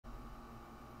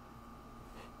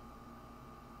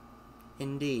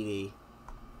Indeedy.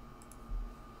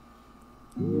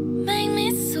 Make me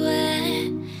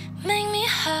sweat, make me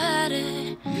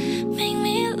harder, make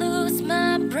me lose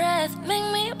my breath,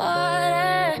 make me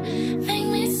water, make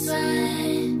me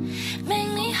sweat,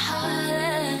 make me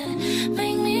harder,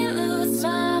 make me lose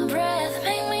my breath,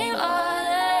 make me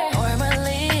water.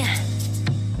 Normally,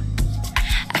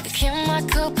 I could keep my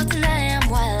cool, but tonight I'm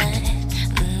wildin'.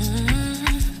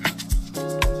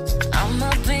 I'ma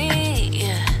be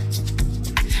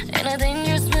in a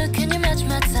dangerous mood, can you match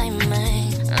my timing?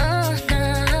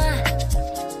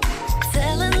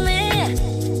 Telling me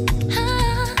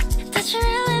that you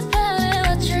really believe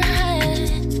what you're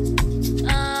hiding.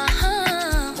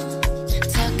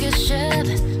 Talk your shit,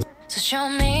 so show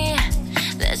me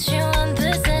that you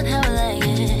understand how I like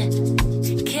it.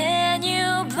 Can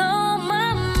you blow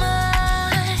my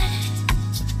mind?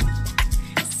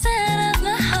 Set up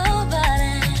my whole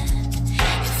body.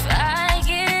 If I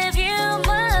give you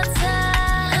my time,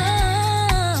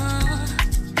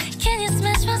 can you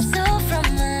smash my soul from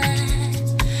mine?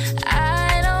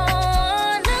 I don't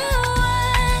wanna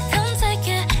wait. Come take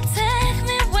it, take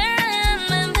me where I haven't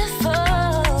been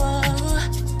before.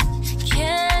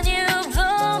 Can you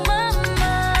blow my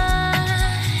mind?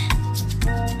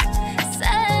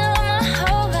 Set up my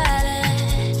whole body,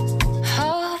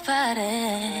 whole body.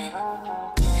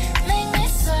 Make me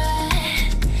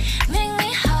sweat, make me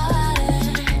harder,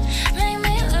 make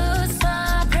me lose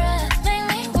my breath, make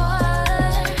me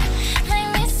water, make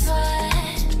me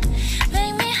sweat,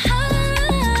 make me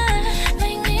harder,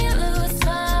 make me lose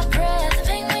my breath,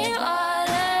 make me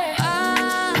water.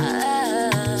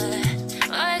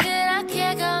 Why could I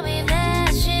can't call me that?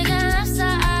 시간 없어,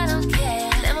 I don't care.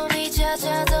 내 몸이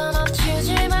젖어도 멈추지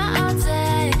마 all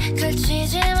day.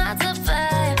 걸치지 마 the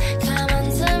vibe.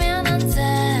 가만두면 안 돼.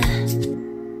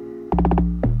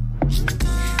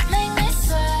 Make me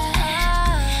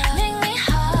sweat, make me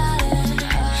harder,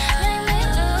 make me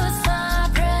lose my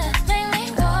breath, make me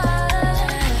water,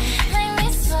 make me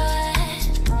sweat,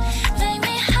 make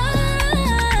me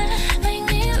harder, make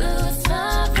me lose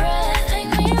my breath,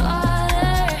 make me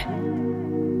water,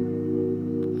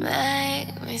 make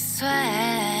me sweat.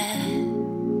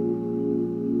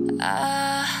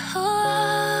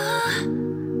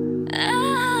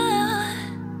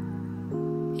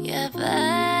 Yeah,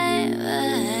 baby.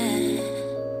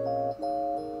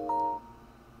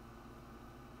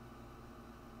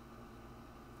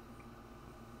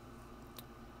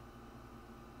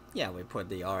 Yeah, we put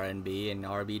the RNB and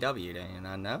RBW, do you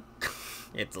not know?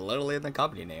 It's literally in the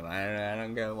company name. I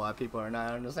don't get why people are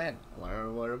not understand. What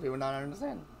are people not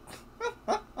understand?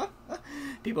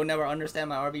 People never understand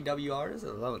my RBW artists.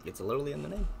 It's literally in the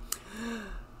name.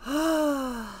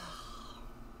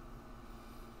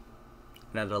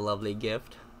 Another lovely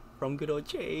gift from good old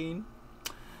Chaein.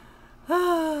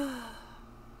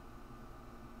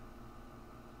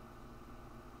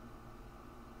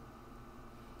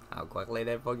 How quickly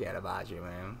they forget about you,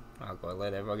 man. How quickly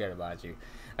they forget about you.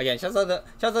 Again, shouts out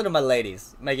to my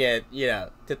ladies. Make it,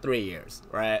 to 3 years,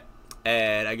 right?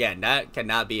 And again, that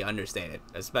cannot be understated,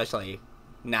 especially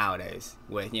nowadays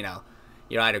with,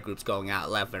 your idol groups going out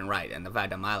left and right, and the fact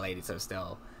that my ladies are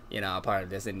still, a part of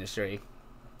this industry.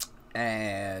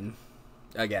 And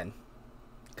again,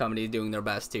 companies doing their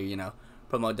best to,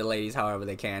 promote the ladies however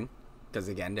they can, because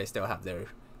again, they still have their,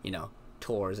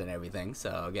 tours and everything.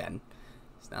 So again,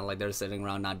 it's not like they're sitting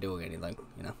around not doing anything,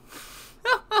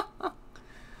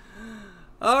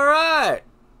 All right.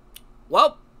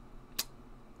 Well,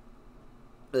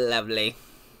 lovely.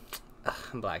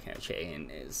 Black hair Chaein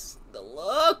is the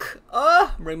look.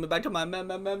 Bring me back to my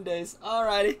mem days.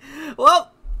 Alrighty.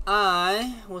 Well,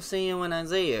 I will see you when I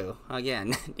see you.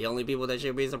 Again, the only people that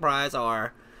should be surprised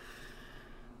are,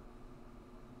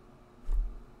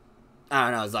 I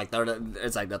don't know,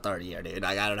 it's like the third year, dude.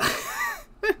 Like, I don't know.